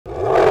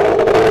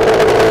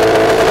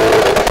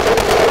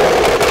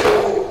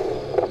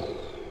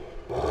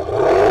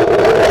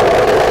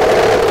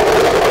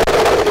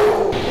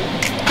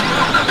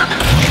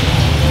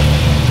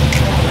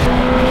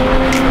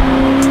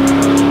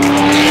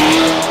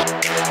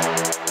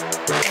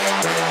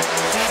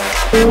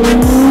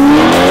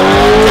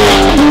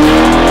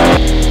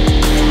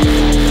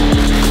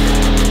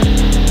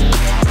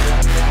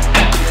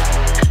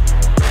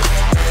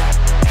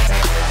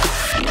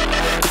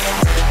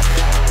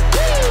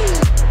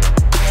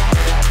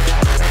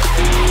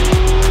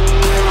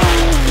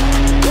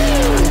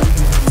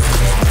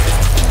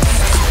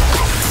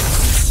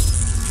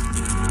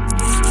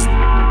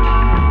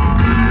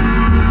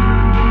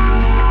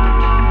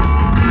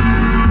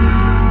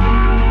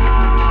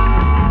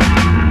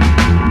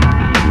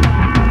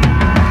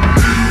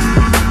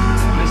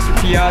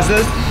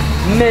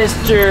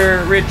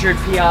Mr. Richard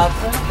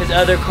Piazza. His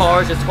other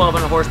cars, a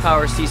 1200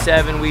 horsepower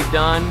C7 we've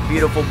done.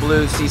 Beautiful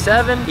blue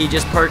C7. He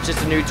just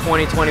purchased a new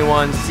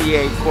 2021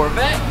 C8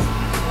 Corvette.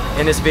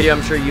 In this video,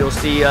 I'm sure you'll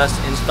see us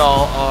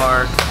install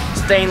our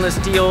stainless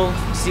steel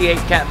C8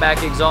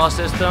 catback exhaust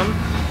system.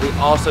 We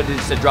also did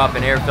just a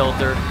drop-in air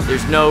filter.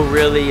 There's no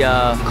really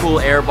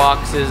cool air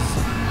boxes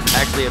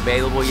actually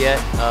available yet.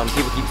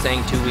 People keep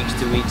saying 2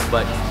 weeks,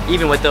 but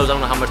even with those, I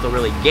don't know how much they'll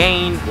really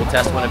gain. We'll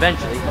test one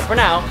eventually. But for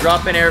now,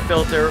 drop-in air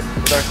filter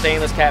with our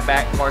stainless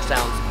catback. Car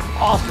sounds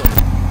awesome.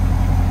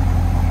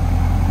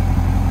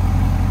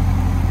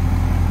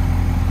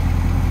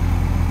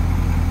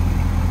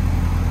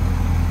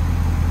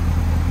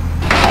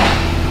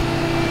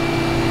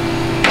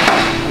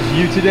 Is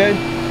you today?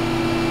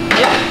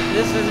 Yeah,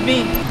 this is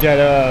me. You got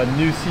a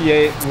new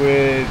C8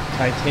 with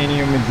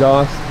titanium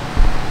exhaust.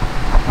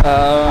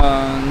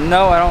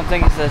 No, I don't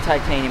think it's a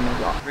titanium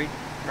exhaust. Wait.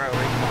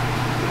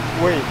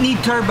 Need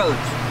turbos.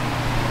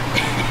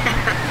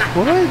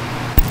 What?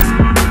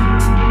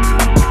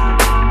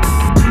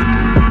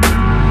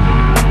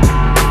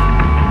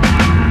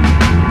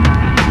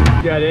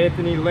 Got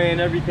Anthony laying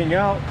everything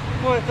out.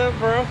 What's up,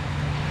 bro?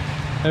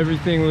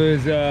 Everything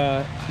was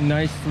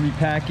nicely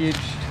packaged.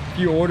 If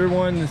you order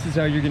one, this is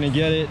how you're gonna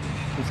get it.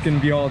 It's gonna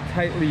be all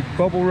tightly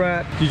bubble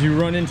wrapped. Did you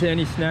run into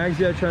any snags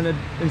yet trying to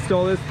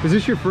install this? Is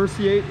this your first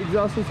C8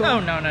 exhaust install? Oh,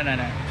 no.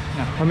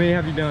 How many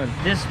have you done?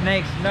 This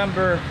makes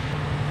number,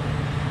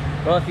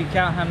 well, if you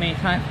count how many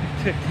times we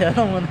took the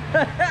other one.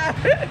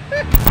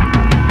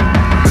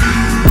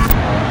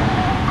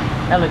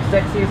 That looks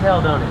sexy as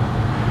hell, don't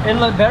it? It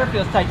looked better if it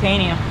was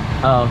titanium.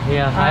 Oh,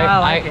 yeah. I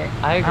like it.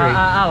 I agree.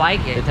 I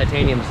like it. The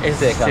titanium's It's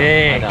sick.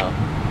 sick. I know.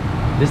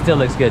 This still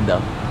looks good,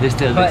 though. This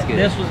still looks good.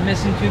 But this was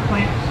missing 2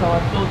 clamps, so I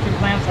pulled 2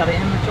 clamps out of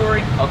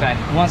inventory. Okay.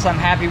 Once I'm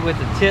happy with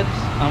the tips,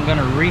 I'm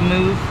gonna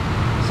remove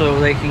so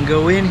they can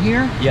go in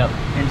here. Yep.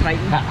 And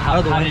tighten.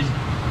 How did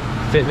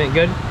fitment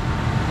good?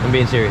 I'm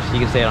being serious. You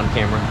can say it on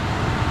camera.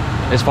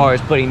 As far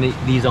as putting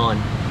these on.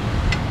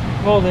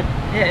 Well,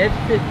 yeah, it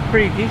fits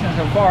pretty decent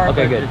so far.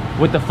 Okay, good.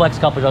 With the flex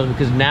couplers,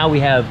 because now we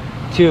have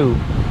 2,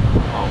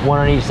 one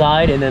on each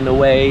side, and then the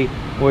way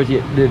we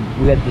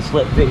had the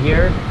slip fit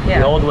here. Yeah.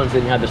 The old ones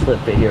didn't have the slip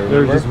fit here.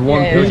 There was just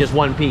one It was just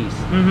one piece.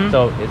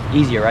 So it's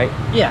easier, right?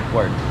 Yeah.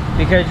 Word.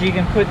 Because you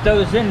can put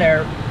those in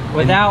there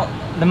without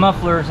the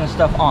mufflers and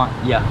stuff on.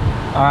 Yeah.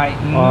 All right,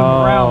 you move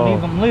around,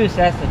 leave them loose.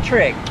 That's the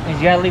trick. Is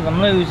you gotta leave them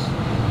loose.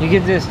 You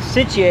get this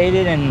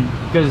situated, and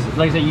because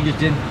like I said, you just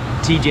did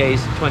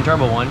TJ's twin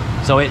turbo one,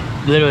 so it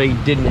literally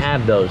didn't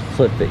have those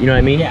slip fit. You know what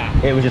I mean? Yeah.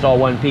 It was just all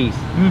one piece.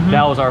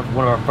 That was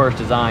one of our first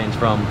designs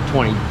from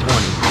 2020.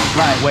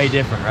 Right. Way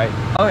different, right?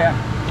 Oh yeah.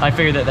 I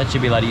figured that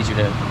should be a lot easier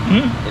to.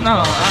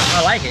 No,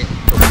 I like it.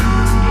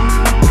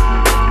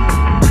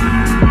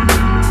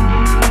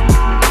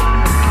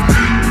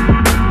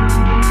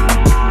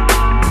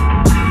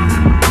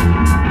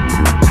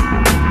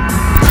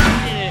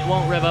 It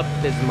won't rev up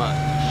as much.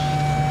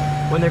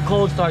 When they're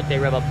cold start, they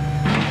rev up.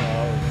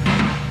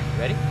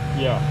 Ready?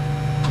 Yeah.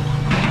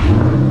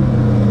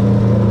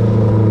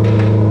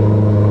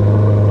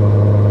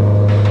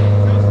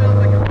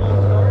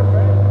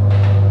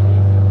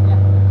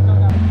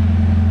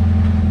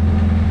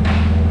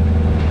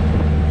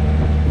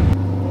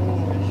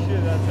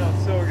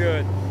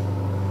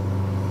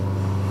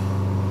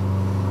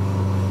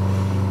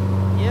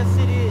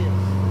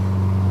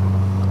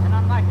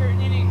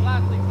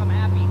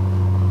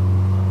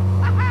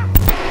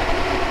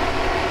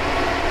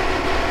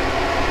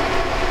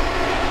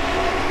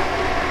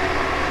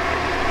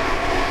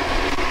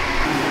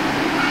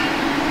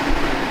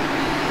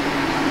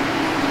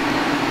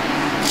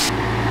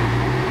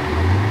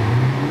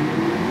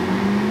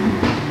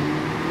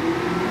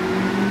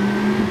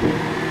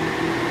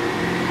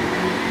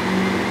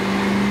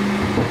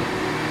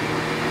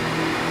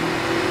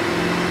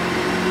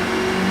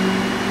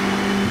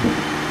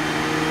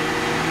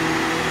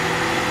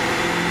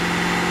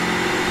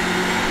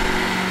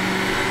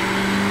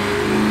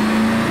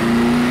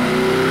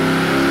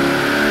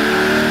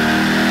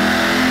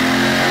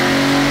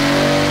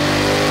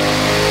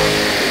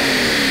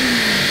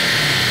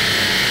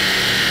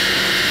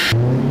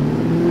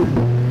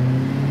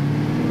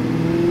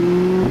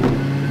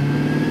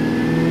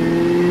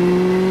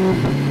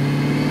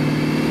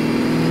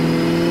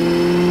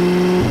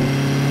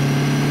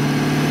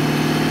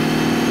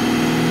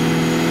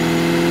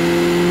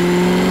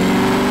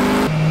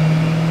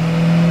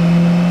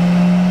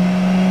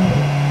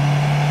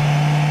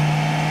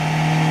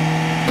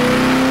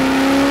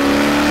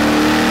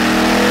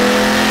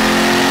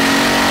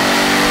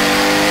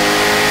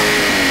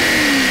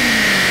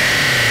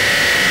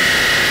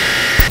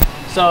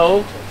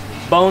 So,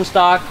 bone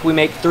stock, we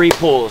make 3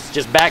 pulls,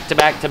 just back to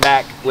back to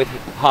back with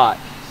hot.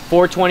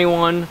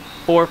 421,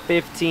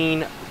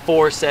 415,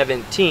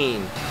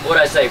 417. What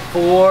did I say?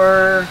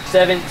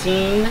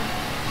 417?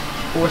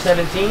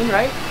 417,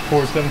 right?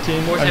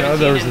 417. 417 I know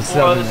there was and a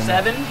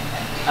 407,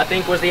 I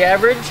think was the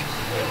average.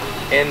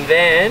 And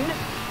then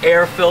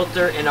air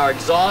filter in our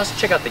exhaust.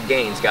 Check out the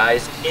gains,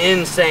 guys.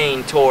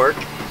 Insane torque,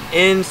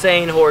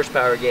 insane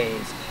horsepower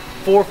gains.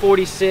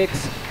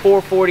 446,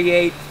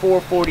 448,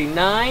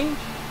 449,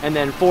 and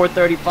then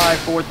 435,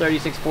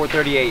 436,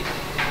 438.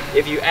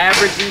 If you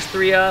average these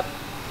 3 up,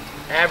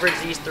 average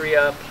these 3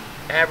 up,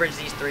 average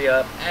these 3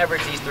 up,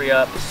 average these 3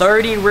 up,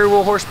 30 rear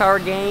wheel horsepower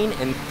gain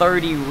and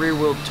 30 rear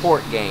wheel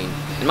torque gain.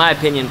 In my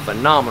opinion,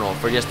 phenomenal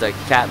for just a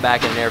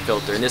catback and an air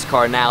filter. And this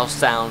car now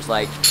sounds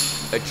like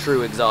a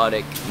true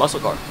exotic muscle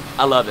car.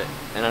 I love it.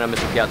 And I know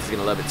Mr. Piazza's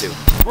gonna love it too.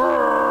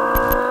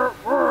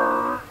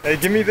 Hey,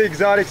 give me the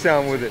exotic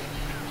sound with it.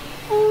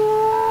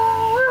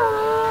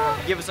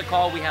 Give us a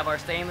call. We have our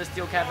stainless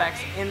steel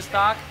catbacks in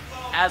stock,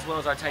 as well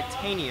as our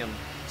titanium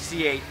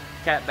C8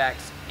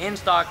 catbacks in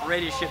stock,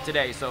 ready to ship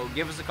today. So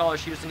give us a call or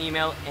shoot us an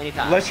email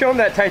anytime. Let's show them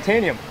that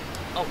titanium.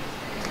 Oh,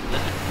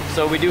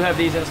 so we do have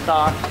these in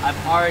stock.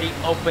 I've already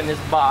opened this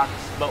box,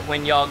 but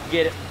when y'all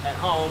get it at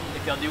home,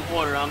 if y'all do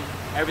order them,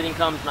 everything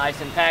comes nice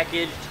and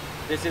packaged.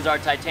 This is our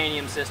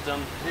titanium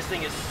system. This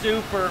thing is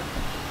super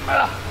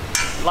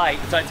light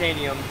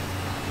titanium.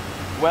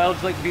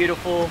 Welds look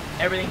beautiful.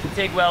 Everything's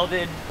TIG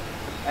welded.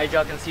 As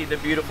y'all can see, the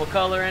beautiful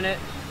color in it.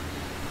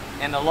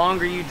 And the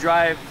longer you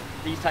drive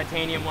these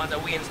titanium ones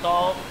that we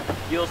install,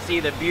 you'll see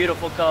the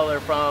beautiful color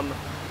from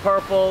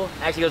purple,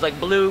 actually goes like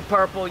blue,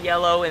 purple,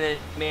 yellow, and then,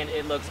 man,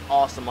 it looks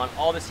awesome. On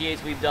all the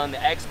C8s we've done,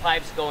 the X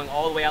pipes going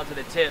all the way out to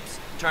the tips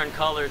turn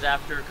colors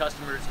after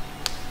customers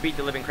beat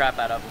the living crap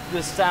out of them.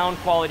 The sound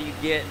quality you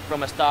get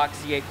from a stock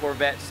C8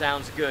 Corvette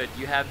sounds good.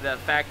 You have the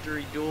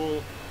factory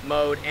dual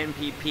mode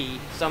NPP.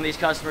 Some of these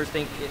customers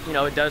think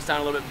it does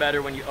sound a little bit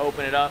better when you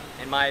open it up.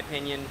 In my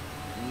opinion,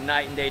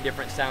 night and day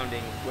different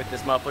sounding with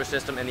this muffler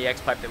system and the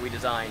X pipe that we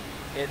designed.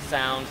 It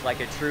sounds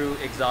like a true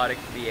exotic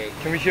V8.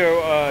 Can we show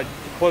a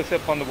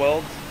close-up on the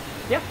welds?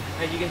 Yeah,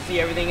 as you can see,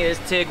 everything is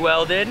TIG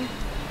welded.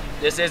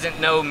 This isn't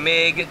no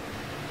MIG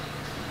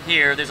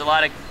here. There's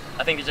I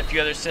think there's a few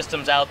other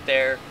systems out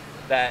there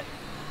that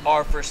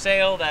are for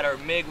sale that are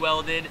MIG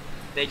welded.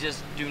 They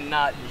just do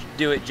not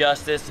do it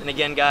justice. And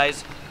again,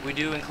 guys, we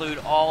do include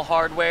all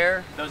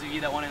hardware. Those of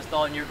you that want to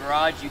install it in your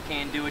garage, you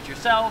can do it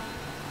yourself.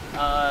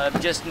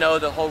 Just know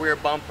the whole rear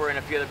bumper and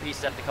a few other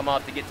pieces have to come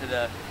off to get to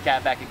the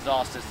catback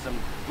exhaust system.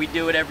 We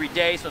do it every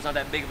day, so it's not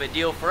that big of a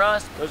deal for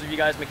us. Those of you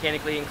guys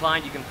mechanically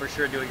inclined, you can for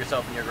sure do it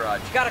yourself in your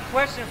garage. Got a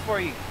question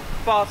for you,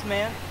 boss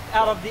man.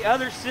 Out of the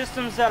other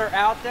systems that are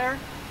out there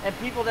and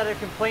people that have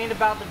complained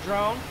about the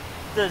drone,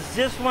 does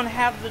this one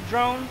have the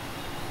drone?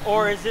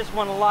 Or is this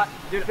one a lot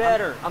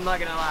better? I'm not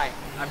gonna lie.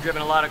 I've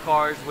driven a lot of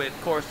cars with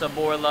Corsa,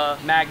 Borla,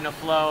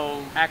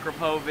 Magnaflow,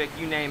 Akrapovic,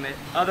 you name it.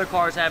 Other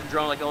cars have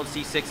drone, like old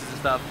C6s and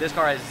stuff. This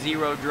car has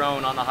 0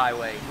 drone on the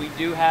highway. We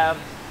do have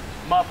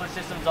muffler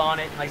systems on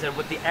it. Like I said,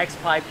 with the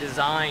X-pipe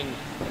design,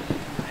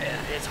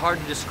 it's hard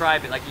to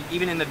describe it. Like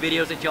even in the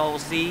videos that y'all will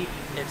see,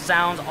 it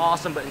sounds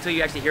awesome, but until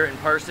you actually hear it in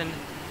person,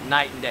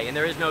 night and day. And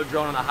there is no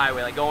drone on the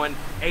highway. Like going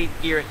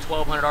 8th gear at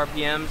 1200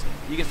 RPMs,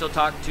 you can still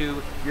talk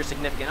to your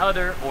significant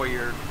other or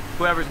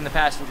whoever's in the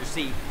passenger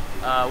seat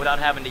without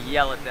having to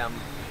yell at them,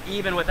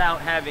 even without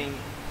having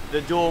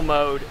the dual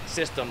mode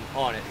system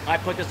on it. I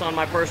put this on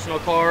my personal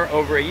car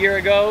over a year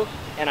ago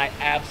and I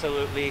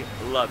absolutely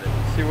love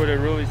it. See what it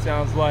really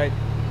sounds like.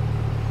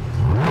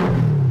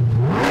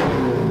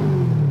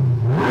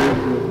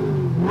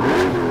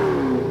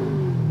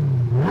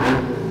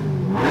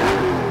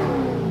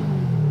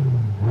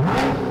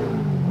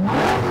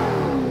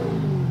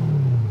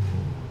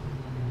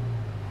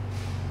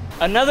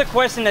 Another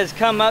question that's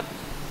come up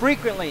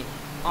frequently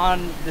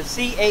on the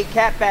C8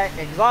 catback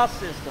exhaust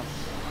system.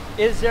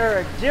 Is there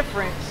a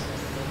difference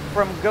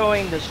from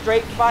going the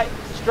straight pipe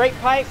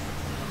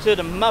to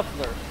the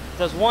muffler?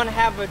 Does one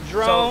have a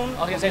drone,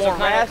 more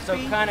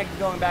raspy? So kind of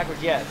going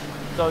backwards, yes.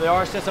 So there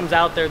are systems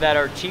out there that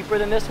are cheaper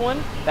than this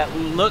one that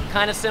look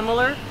kind of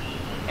similar.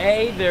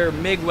 A, they're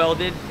MIG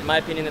welded, in my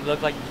opinion, they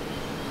look like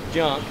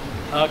junk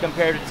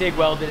compared to TIG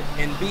welded.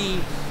 And B,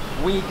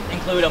 we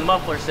include a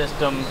muffler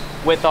system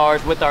with our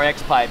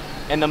X-pipe,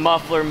 and the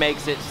muffler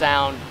makes it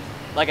sound,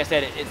 like I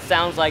said, it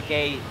sounds like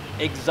a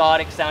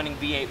exotic sounding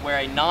V8, where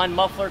a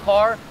non-muffler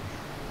car,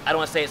 I don't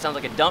want to say it sounds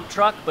like a dump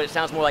truck, but it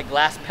sounds more like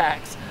glass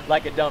packs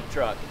like a dump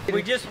truck.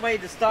 We just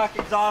weighed the stock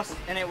exhaust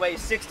and it weighs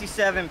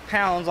 67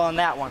 pounds on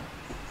that one.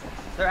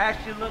 They're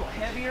actually a little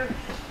heavier.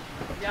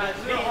 Yeah,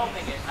 we're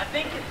holding it. I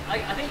think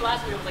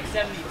last week it was like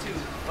 72,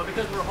 but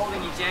because we're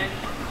holding each end,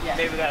 yeah,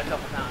 maybe we got a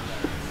couple pounds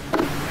better.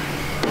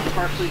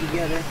 Partially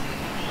together.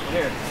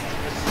 Here.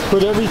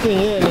 Put everything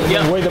in and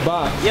then weigh the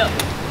box. Yep.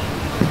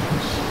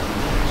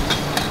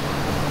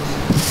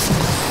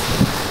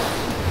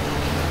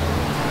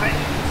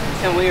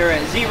 And we are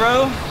at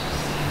 0.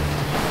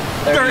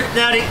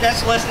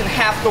 That's less than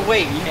half the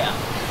weight. Yeah.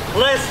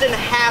 less than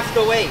half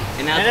the weight.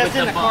 And that's with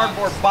in the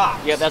cardboard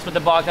box. Yeah, that's with the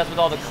box. That's with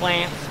all the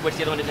clamps, which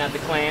the other one didn't have the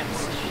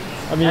clamps.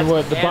 I mean,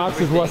 what, the box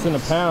is less than a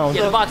pound?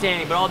 Yeah, the box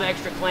ain't, but all the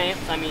extra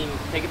clamps, I mean,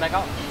 take it back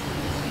off.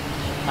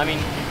 I mean,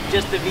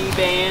 just the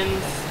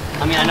V-bands.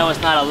 I mean, I know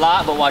it's not a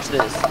lot, but watch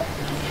this.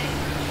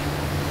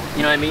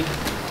 You know what I mean?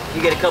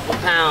 You get a couple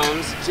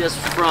pounds just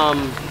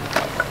from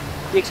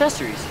the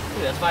accessories.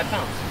 Dude, that's 5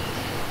 pounds.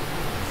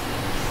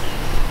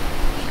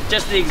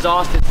 Just the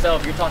exhaust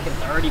itself, you're talking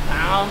 30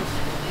 pounds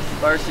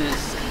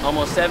versus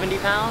almost 70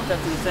 pounds.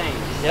 That's insane.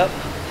 Yep.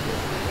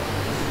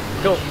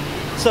 Cool.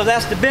 So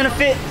that's the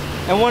benefit.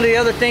 And one of the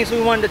other things we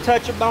wanted to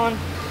touch upon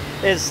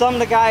is some of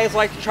the guys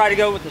like to try to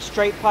go with the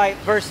straight pipe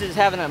versus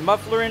having a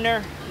muffler in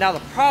there. Now the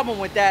problem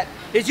with that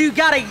is you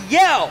gotta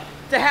yell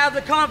to have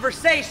the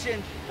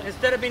conversation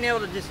instead of being able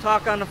to just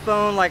talk on the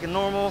phone like a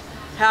normal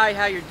hi,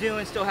 how you're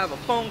doing, still have a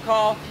phone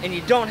call, and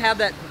you don't have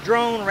that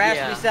drone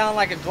raspy sound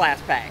like a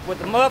glass pack. With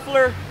the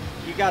muffler,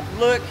 you got the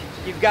look,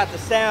 you've got the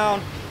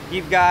sound,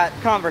 you've got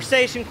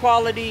conversation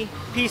quality,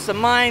 peace of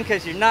mind,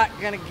 because you're not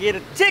gonna get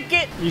a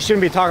ticket. You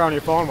shouldn't be talking on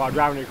your phone while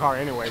driving your car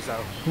anyway,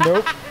 so.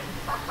 Nope.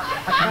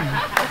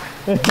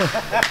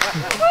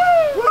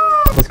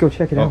 Let's go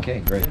check it out. Okay,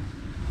 great.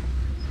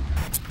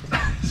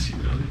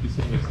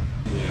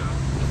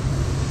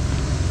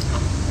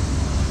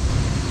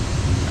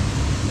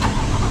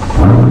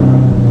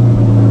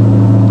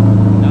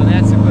 Now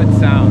that's a good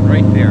sound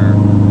right there.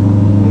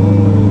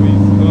 Holy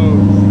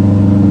smokes.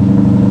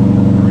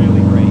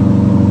 Really great.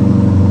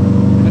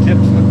 The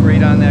tips look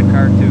great on that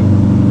car too.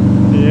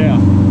 Yeah.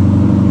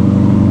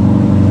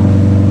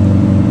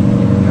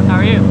 How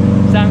are you?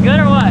 Sound good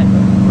or what?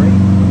 Great.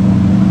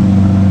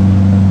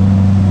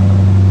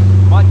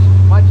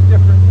 Much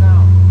different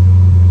sound.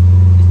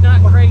 It's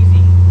not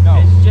crazy.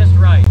 No. It's just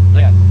right.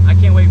 Like, Yes. I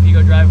can't wait for you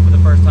to go drive it for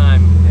the first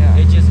time. Yeah.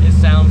 It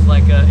sounds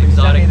like a You sent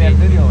exotic me that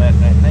vehicle. video last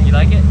night. Thank You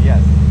like it? Yes.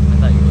 I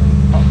thought you would.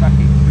 Oh, right.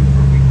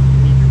 Super. We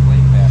need your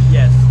plate back.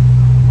 Yes.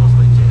 We'll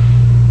switch it.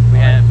 We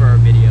had it for our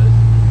videos.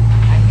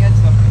 I had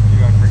something for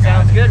you. I forgot.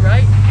 Sounds it. good,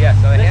 right? Yes,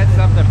 so I had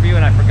something for you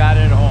and I forgot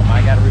it at home. I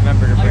got to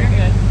remember to Oh, bring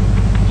you're it. good.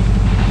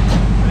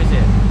 Let me see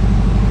it.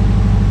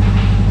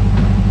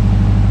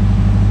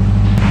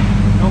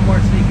 No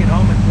more sneaking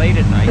home and late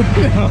at night.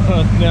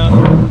 No.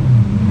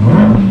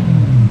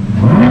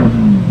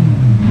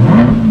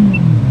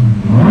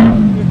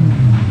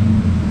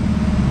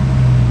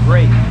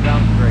 Great.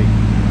 Sounds great.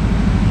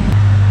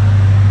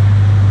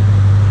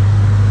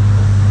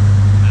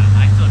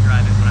 I still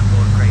drive it when I'm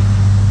going crazy.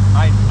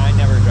 I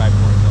never drive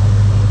four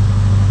cylinder.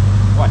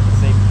 What, to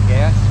save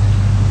gas?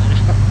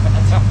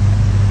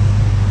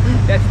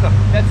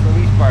 that's the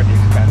least part of the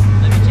expense.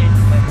 Let me change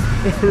the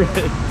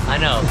plate. I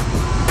know.